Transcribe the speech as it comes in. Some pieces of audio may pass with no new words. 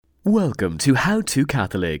Welcome to How to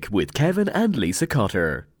Catholic with Kevin and Lisa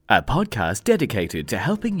Cotter, a podcast dedicated to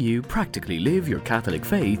helping you practically live your Catholic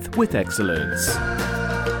faith with excellence.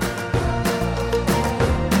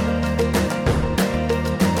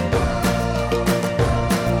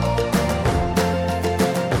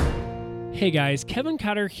 Hey guys, Kevin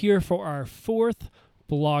Cotter here for our fourth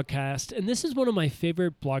Blogcast, and this is one of my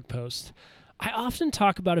favorite blog posts. I often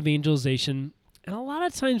talk about evangelization, and a lot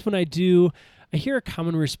of times when I do, I hear a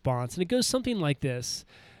common response, and it goes something like this.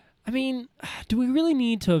 Do we really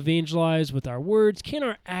need to evangelize with our words? Can't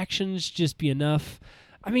our actions just be enough?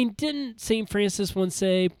 Didn't St. Francis once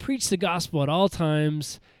say, preach the gospel at all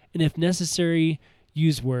times, and if necessary,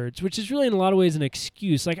 use words, which is really in a lot of ways an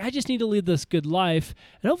excuse. I just need to lead this good life,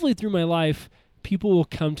 and hopefully through my life, people will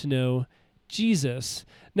come to know Jesus.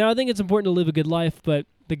 Now, I think it's important to live a good life, but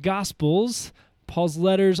the Gospels, Paul's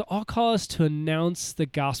letters, all call us to announce the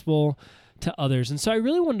gospel to others. And so I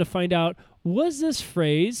really wanted to find out, was this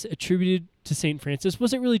phrase attributed to St. Francis?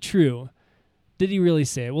 Was it really true? Did he really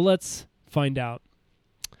say it? Well, let's find out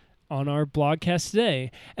on our blogcast today.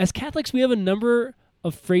 As Catholics, we have a number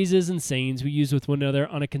of phrases and sayings we use with one another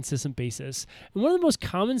on a consistent basis. And one of the most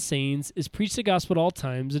common sayings is preach the gospel at all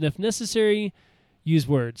times, and if necessary, use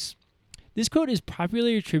words. This quote is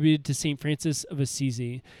popularly attributed to St. Francis of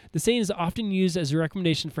Assisi. The saying is often used as a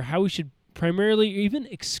recommendation for how we should primarily or even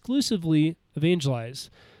exclusively evangelize.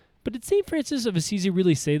 But did St. Francis of Assisi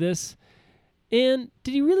really say this? And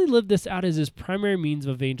did he really live this out as his primary means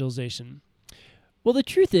of evangelization? Well, the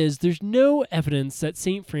truth is, there's no evidence that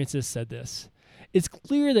St. Francis said this. It's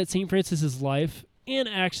clear that St. Francis's life and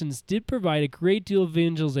actions did provide a great deal of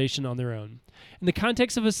evangelization on their own. In the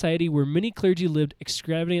context of a society where many clergy lived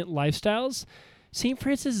extravagant lifestyles, St.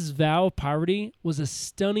 Francis's vow of poverty was a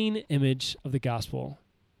stunning image of the gospel.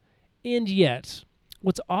 And yet,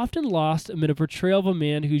 what's often lost amid a portrayal of a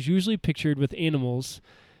man who's usually pictured with animals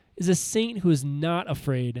is a saint who is not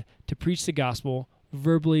afraid to preach the gospel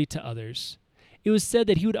verbally to others. It was said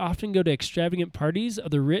that he would often go to extravagant parties of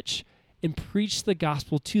the rich and preach the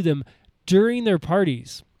gospel to them during their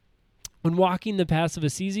parties. When walking the paths of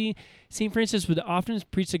Assisi, St. Francis would often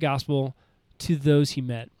preach the gospel to those he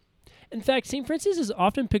met. In fact, St. Francis is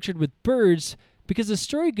often pictured with birds because the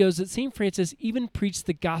story goes that St. Francis even preached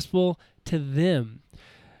the gospel to them.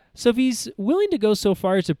 So if he's willing to go so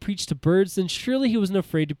far as to preach to birds, then surely he wasn't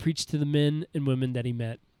afraid to preach to the men and women that he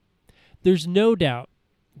met. There's no doubt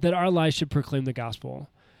that our lives should proclaim the gospel,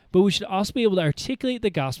 but we should also be able to articulate the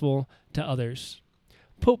gospel to others.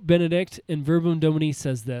 Pope Benedict in Verbum Domini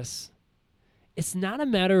says this: "It's not a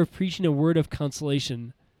matter of preaching a word of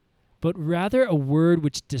consolation, but rather a word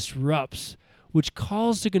which disrupts, which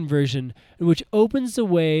calls to conversion, and which opens the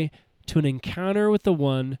way to an encounter with the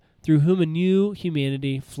one through whom a new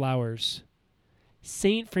humanity flowers."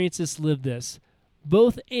 St. Francis lived this,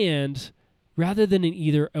 both and, rather than an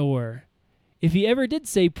either or. If he ever did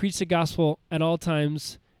say preach the gospel at all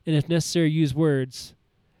times, and if necessary use words,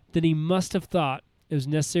 then he must have thought it was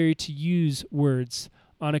necessary to use words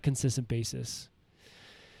on a consistent basis.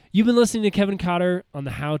 You've been listening to Kevin Cotter on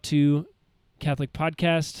the How to Catholic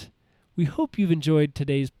podcast. We hope you've enjoyed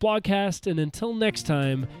today's blogcast, and until next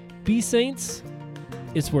time, be saints.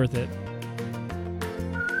 It's worth it.